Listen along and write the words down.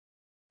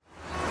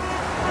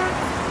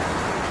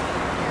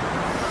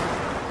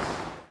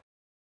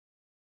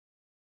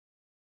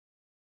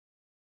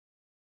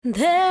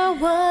There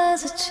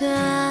was a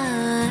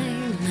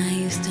time I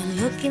used to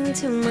look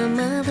into my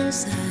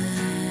mother's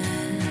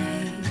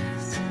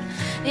eyes.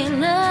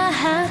 In a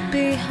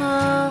happy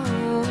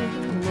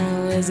home,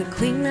 there was a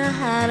queen that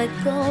had a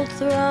gold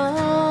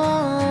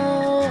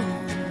throne.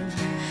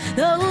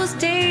 Those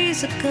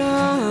days are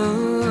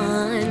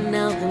gone,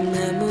 now the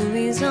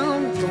memories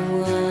on the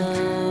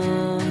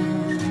wall.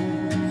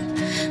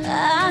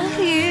 I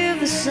hear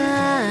the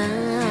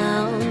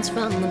sounds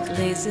from the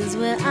places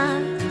where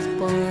I was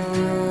born.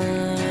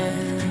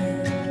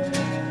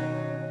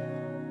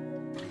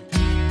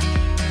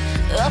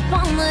 Up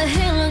on the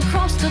hill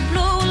across the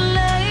blue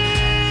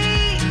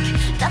lake,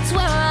 that's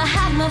where I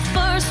had my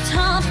first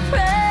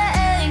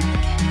heartbreak.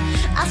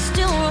 I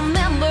still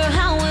remember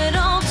how it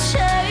all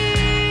changed.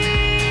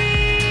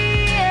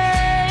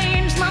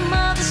 My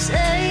mother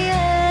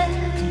said,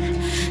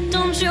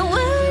 don't you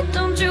worry,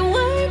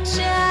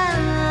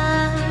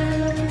 child.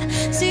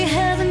 See,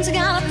 heaven's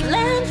got a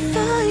plan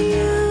for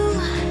you.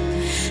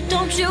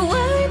 Don't you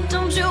worry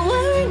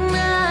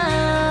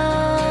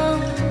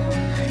now.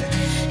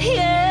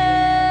 Yeah.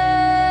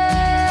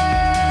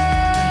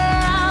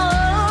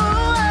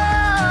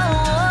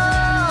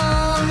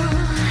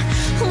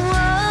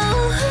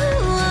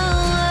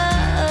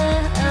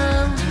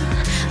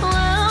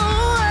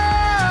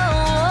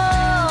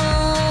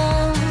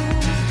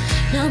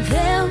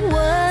 There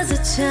was a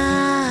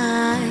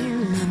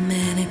time I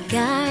met a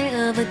guy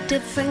of a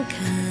different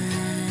kind.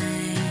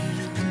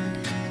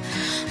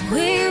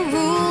 We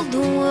ruled the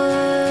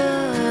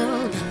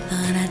world. I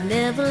thought I'd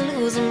never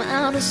lose him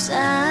out of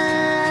sight.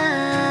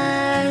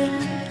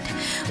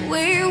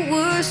 We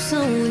were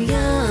so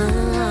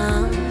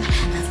young,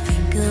 I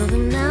think of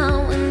him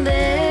now and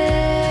then.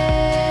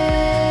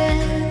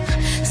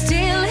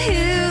 Still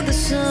hear the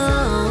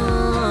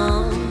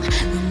song,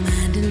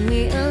 reminding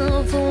me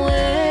of the way.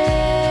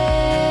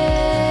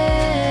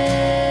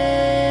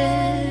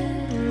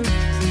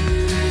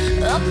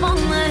 Up on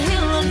the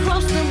hill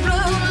across the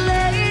blue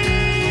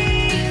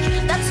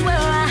lake, that's where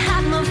I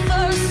had my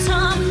first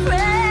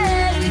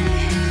heartbreak.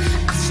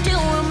 I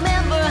still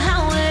remember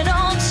how it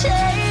all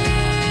changed.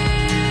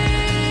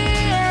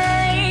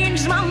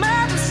 My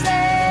mother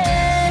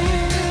said,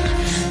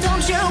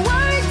 don't you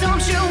worry,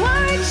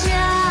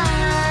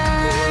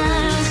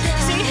 child.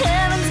 See,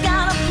 heaven's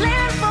got a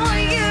plan for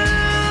you.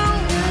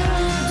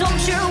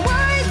 Don't you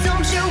worry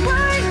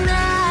now.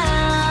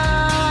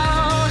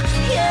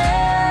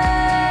 Yeah.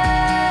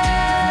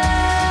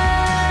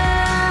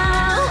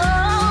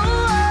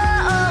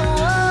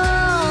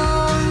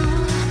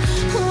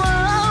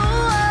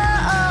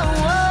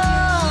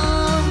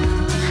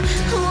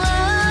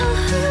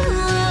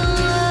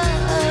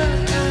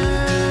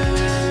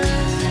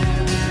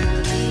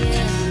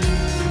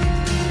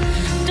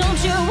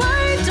 Don't you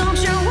worry,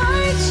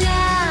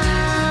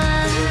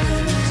 child.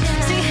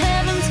 See,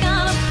 heaven's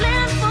got a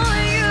plan for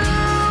you.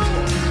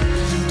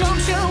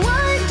 Don't you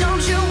worry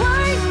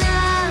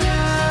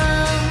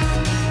now.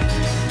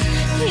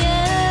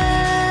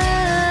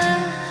 Yeah.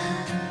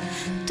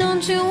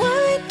 Don't you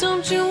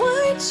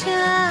worry,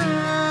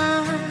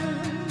 child.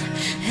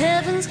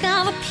 Heaven's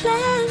got a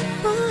plan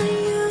for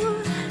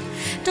you.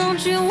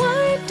 Don't you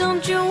worry